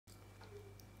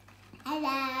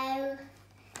Hello.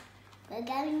 We're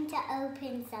going to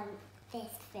open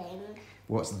this thing.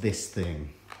 What's this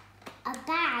thing? A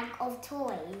bag of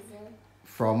toys.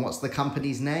 From what's the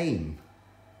company's name?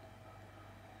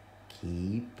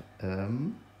 Keepemquiet?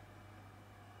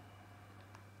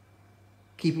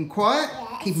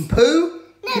 Yes. Keepempoo?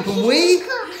 No, Keepemwee?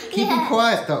 Yes.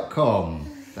 Keepemquiet.com.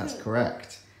 That's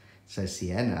correct. So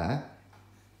Sienna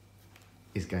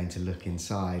is going to look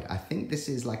inside. I think this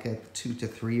is like a 2 to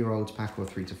 3 year olds pack or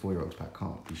 3 to 4 year olds pack.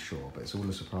 Can't be sure, but it's all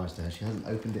a surprise to her. She hasn't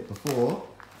opened it before.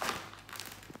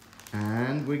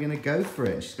 And we're going to go for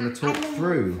it. She's going to talk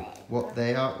through what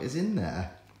is in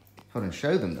there. Hold on,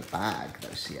 show them the bag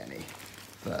though, Sienna.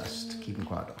 First,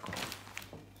 keepemquiet.com.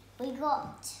 We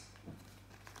got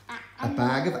a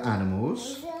bag of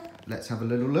animals. Let's have a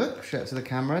little look. Show it to the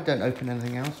camera. Don't open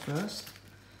anything else first.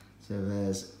 So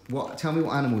there's tell me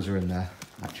what animals are in there,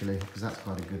 actually, because that's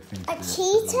quite a good thing to do. A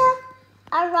cheetah,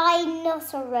 a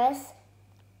rhinoceros,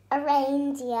 a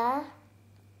reindeer.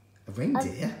 A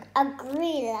reindeer? A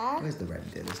gorilla. Where's the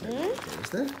reindeer? There's no reindeer, is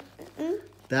there?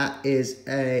 That is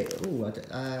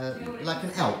like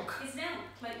an elk. An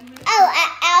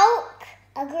elk,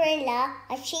 a gorilla,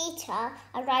 a cheetah,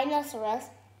 a rhinoceros,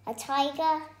 a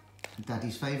tiger.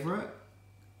 Daddy's favourite?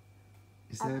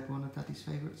 Is there one of Daddy's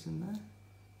favourites in there?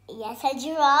 Yes, a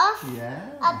giraffe.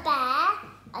 Yeah. A bear,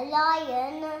 a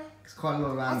lion. There's quite a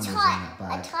lot of animals in that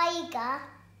bag. A tiger,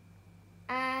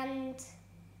 and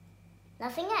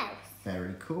nothing else.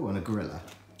 Very cool. And a gorilla.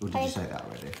 Or did you say that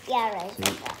already? Yeah, right.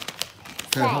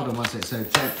 So hold on one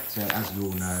second. So as you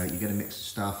all know, you get a mix of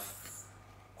stuff.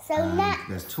 So now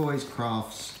there's toys,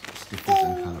 crafts, stickers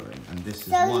and colouring. And this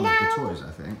is one of the toys,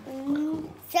 I think. Quite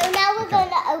cool. So now we're going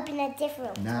to open a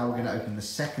different one. Now we're going to open the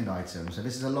second item. So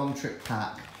this is a long trip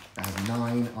pack that has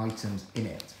 9 items in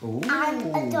it. Ooh.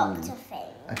 And a doctor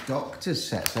thing. A doctor's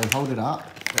set. So hold it up.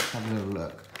 Let's have a little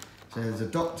look. So there's a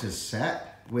doctor's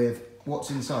set with what's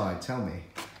inside? Tell me.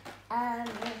 A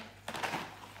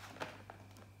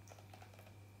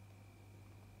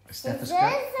stethoscope.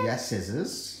 Scissors? Yes,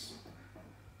 scissors.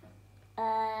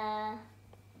 A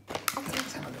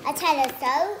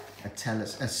telescope. A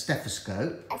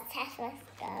stethoscope. A stethoscope.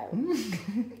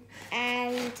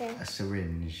 And a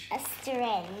syringe. a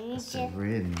syringe. A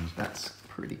syringe. That's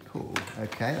pretty cool.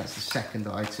 Okay, that's the second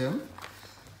item.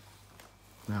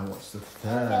 Now, what's the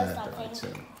third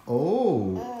item?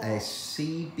 Oh, a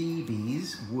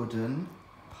CBeebies wooden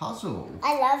puzzle.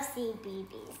 I love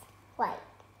CBeebies. Wait,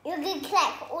 you can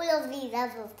collect all of these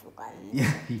other ones.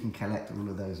 Yeah, you can collect all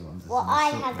of those ones. Well, I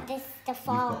have the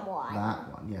farm one. That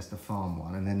one, yes, the farm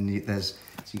one. And then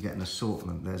so you get an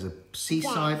assortment. There's a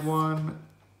seaside one,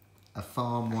 a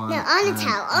farm one. No, I want to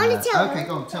tell. Okay,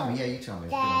 go on, tell me. Yeah, you tell me.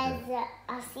 There's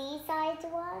a seaside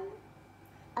one,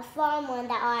 a farm one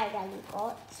that I already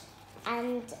got,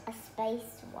 and a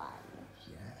space one.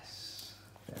 Yes,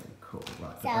 very cool.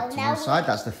 Right, put So that to now one side.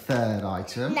 That's the third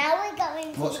item. Now we're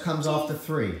going to What comes after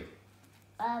 3?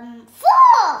 4.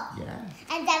 Yeah.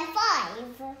 And then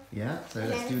 5. Yeah, so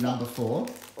let's do number 4.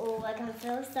 Oh, we're going to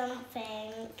feel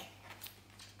something.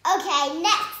 Okay,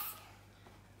 next.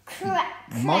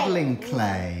 Modelling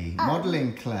clay.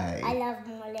 Modelling clay. I love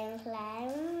modelling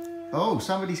clay. Oh,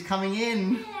 somebody's coming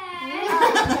in. Oh,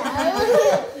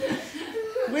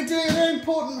 We're doing a very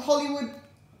important Hollywood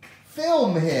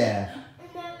film here.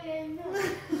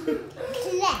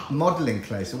 clay. Modelling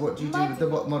clay. So what do you do with the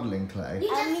modelling clay?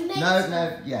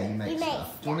 No, yeah, you make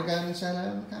stuff. Do you want to go and say hello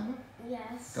on the camera?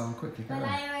 Yes. Go on quickly, go But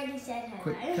around. I already said hello.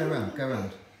 Quick, go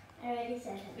round. I already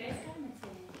said hello.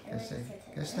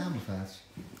 Go stand with us.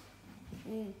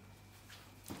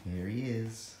 Here he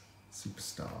is.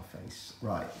 Superstar face.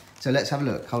 Right, so let's have a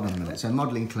look. Hold on a minute. So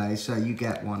modelling clay, so you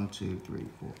get 1, 2, 3,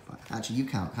 4, 5. Actually, you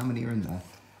count. How many are in there?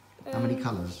 How many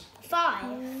colours?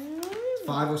 5.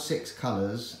 5 or 6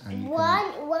 colours. And you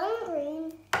One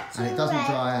green, 2 and it doesn't red,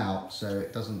 dry out, so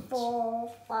it doesn't...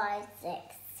 4, 5,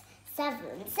 6,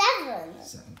 7. 7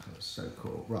 colours, so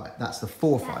cool. Right, that's the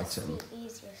 4th item. The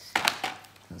easiest.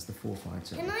 That's the 4th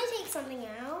item. Can I take something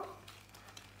out?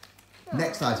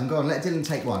 Next item, go on, let Dylan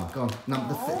take one. Go on,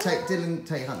 Dylan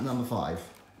take number 5.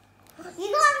 You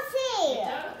can't see.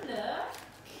 Don't look.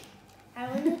 I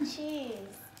want to choose.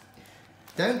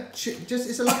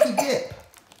 It's a lucky dip.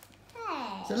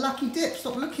 Hey. It's a lucky dip,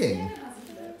 stop looking.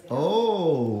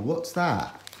 Oh, what's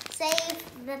that?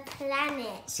 Save the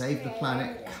planet. Save the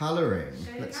planet colouring.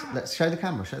 Let's show the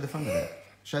camera, show the front of it.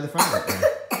 Show the front of it.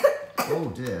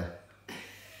 Oh dear.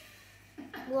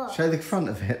 What? Show the front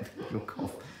of it. Your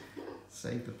cough.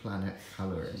 Save the planet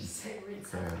colouring.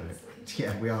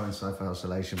 Yeah, we are in sci-fi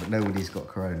isolation, but nobody's got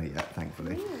corona yet,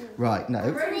 thankfully. Right,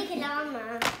 no. Make an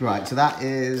armor. Right, so that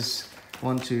is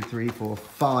 1, 2, 3, 4,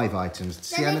 5 items.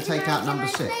 Sienna, take out number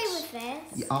 6. Can I play with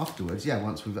this? Yeah, afterwards, yeah,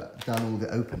 once we've done all the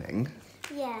opening,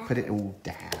 Yeah. put it all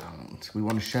down. We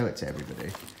want to show it to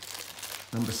everybody.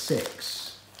 Number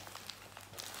 6.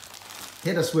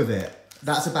 Hit us with it.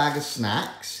 That's a bag of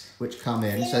snacks, which come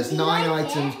in. So it's 9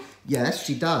 items. Yes,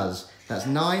 she does. That's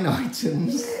 9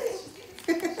 items.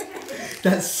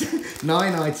 That's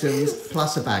 9 items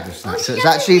plus a bag of snacks. So it's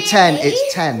actually 10.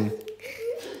 It's 10.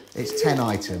 It's 10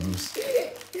 items.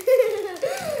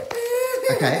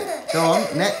 Okay, go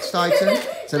on. Next item.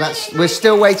 So that's, we're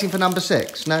still waiting for number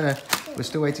 6. No, we're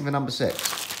still waiting for number 6.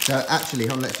 So actually,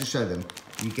 hold on, let's just show them.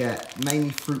 You get mainly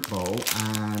fruit bowl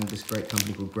and this great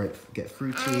company called Get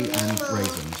Fruity and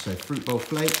Raisins. So fruit bowl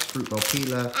flakes, fruit bowl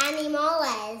peeler,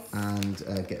 Animals.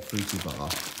 and Get Fruity bar.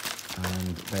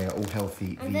 And they are all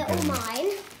healthy And vegan they're all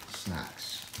mine.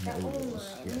 snacks. And They're all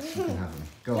yours. mine. Yes, you can have them.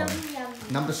 Go on. Yum.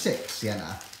 Number 6,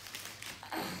 Sienna.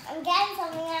 I'm getting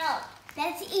something out.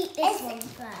 Let's eat this one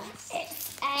first.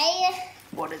 It's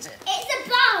a... What is it? It's a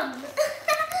bun.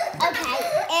 Okay,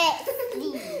 it's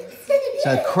these.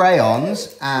 So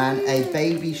crayons and a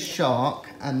baby shark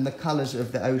and the colours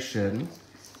of the ocean.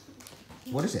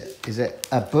 What is it? Is it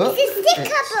a book? It's a sticker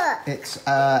book. It's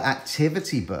an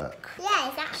activity book. Yeah,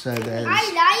 it's actually. So there's. I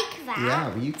like that. Yeah,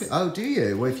 well you could. Oh, do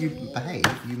you? Well, if you behave,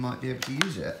 you might be able to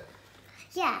use it.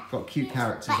 Yeah. Got cute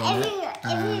characters But on if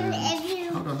it.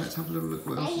 you- Hold on, let's have a little look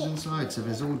what else is inside. So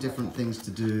there's all different things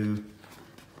to do.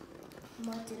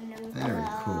 Very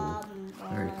cool.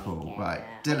 Very cool. Right,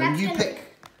 Dylan, you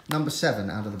pick number 7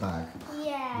 out of the bag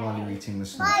Yeah. while you're eating the But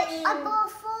snacks. I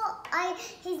thought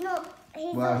he's not.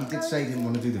 Well, he did say he didn't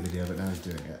want to do the video, but now he's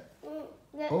doing it.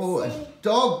 Let's Oh, a see.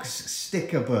 dog's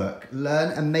sticker book.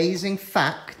 Learn amazing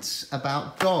facts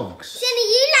about dogs. Jenny,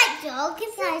 you like dogs?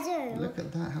 Yes, I do. Look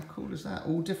at that. How cool is that?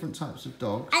 All different types of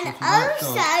dogs. And If you like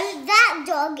also, dogs- that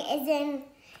dog is in.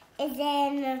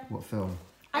 What film?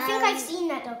 I think I've seen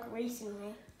that dog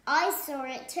recently. I saw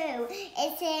it too.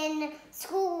 It's in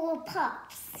School of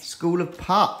Pups. School of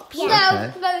Pups. Yeah.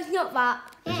 Okay. No, it's not that.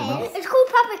 Is it not? It's called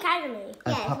Pup Academy.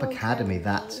 A Yeah, Pup it's Academy,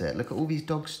 that's it. Look at all these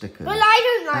dog stickers. Well,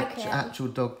 I don't like it. Actual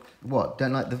dog. What?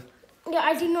 Don't like the. Yeah,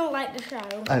 I do not like the show.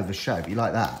 Oh, the show. But you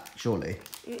like that, surely?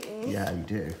 Yeah, you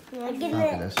do. I give it.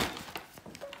 Fabulous.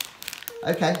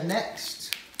 Okay,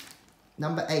 next.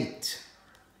 Number 8.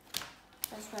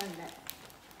 Let's find it.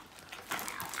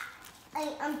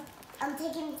 I'm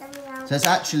taking something out. So it's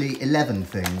actually 11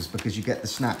 things because you get the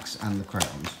snacks and the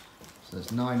crayons. So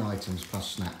there's 9 items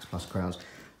plus snacks plus crayons.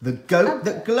 The goat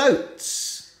that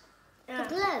gloats. Yeah. The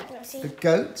globe. The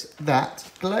goat that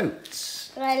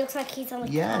gloats. But it looks like he's on a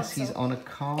Yes, castle. he's on a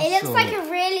castle. It looks like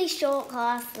a really short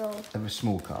castle. A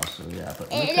small castle, yeah.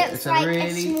 But It look at, looks it's like a a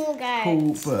really small goat.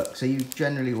 cool book. So you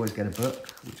generally always get a book,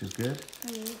 which is good.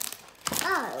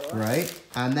 Oh. Right.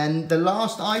 And then the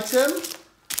last item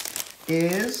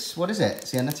is, what is it?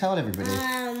 Sienna, tell everybody.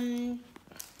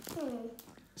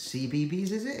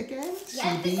 CBBS, is it again?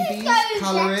 Yeah, this is CBBS, those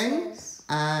colouring letters.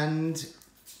 and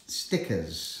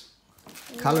stickers.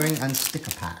 Colouring and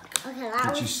sticker pack. Okay, that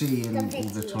Which you was see in the all the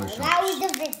video. toy shops. That was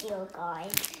the video,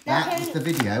 guys. That is the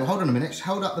video. Hold on a minute. Just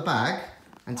hold up the bag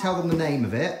and tell them the name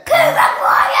of it.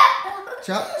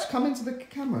 Just come into the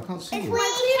camera. I can't see you.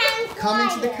 Come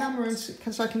into the camera and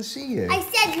so I can see you. I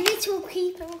said little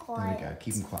Keeping There Quiet. we go.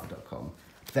 Keepemquiet.com.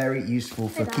 Very useful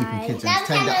for Bye. keeping kids Now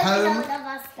entertained at can home, load of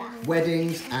our stuff.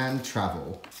 weddings and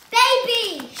travel.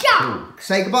 Baby shark. Cool.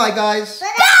 Say goodbye, guys.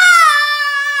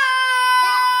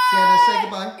 Sienna, say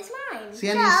goodbye. It's mine.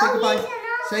 Sienna, say goodbye.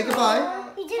 Say goodbye.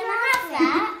 You didn't have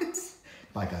that.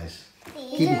 Bye, guys.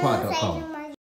 You didn't Keepemquiet.com. say